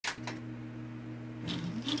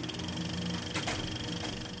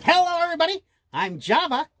everybody. I'm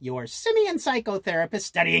Java, your simian psychotherapist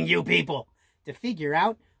studying you people to figure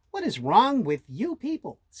out what is wrong with you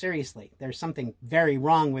people. Seriously, there's something very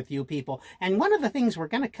wrong with you people. And one of the things we're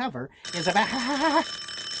going to cover is about...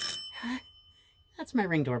 That's my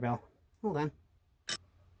Ring doorbell. Hold on.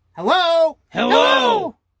 Hello?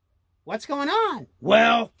 Hello? What's going on?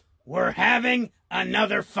 Well, we're having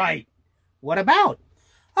another fight. What about?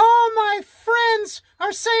 Oh, my friends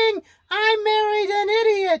are saying I married an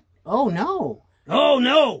idiot. Oh, no. Oh,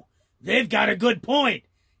 no. They've got a good point.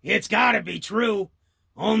 It's got to be true.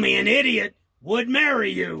 Only an idiot would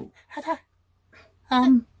marry you.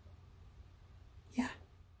 Yeah.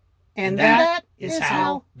 And that is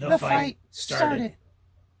how the fight started.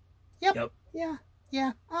 Yep.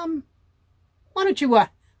 Yeah. Why don't you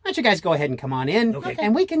guys go ahead and come on in, Okay.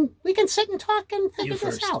 And we can sit and talk and figure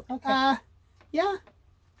this out. Okay. Yeah.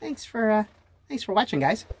 Thanks for watching,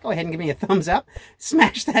 guys. Go ahead and give me a thumbs up.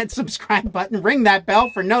 Smash that subscribe button. Ring that bell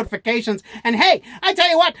for notifications. And hey, I tell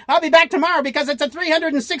you what, I'll be back tomorrow because it's a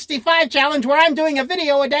 365 challenge where I'm doing a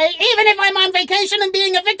video a day, even if I'm on vacation and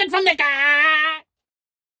being evicted from the car.